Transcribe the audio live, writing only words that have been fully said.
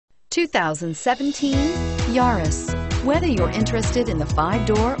2017 Yaris. Whether you're interested in the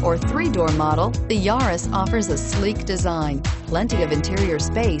 5-door or 3-door model, the Yaris offers a sleek design, plenty of interior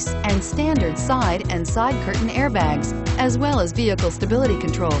space, and standard side and side curtain airbags, as well as vehicle stability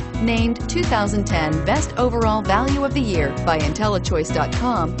control. Named 2010 Best Overall Value of the Year by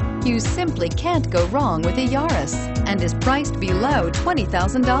IntelliChoice.com, you simply can't go wrong with a Yaris, and is priced below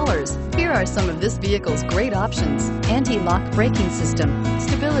 $20,000. Here are some of this vehicle's great options: anti-lock braking system,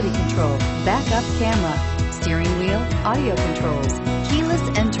 stability control, backup camera, steering wheel audio controls, keyless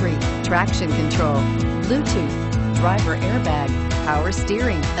entry, traction control, Bluetooth, driver airbag, power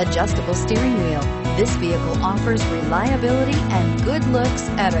steering, adjustable steering wheel. This vehicle offers reliability and good looks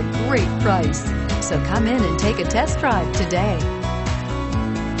at a great price. So come in and take a test drive today.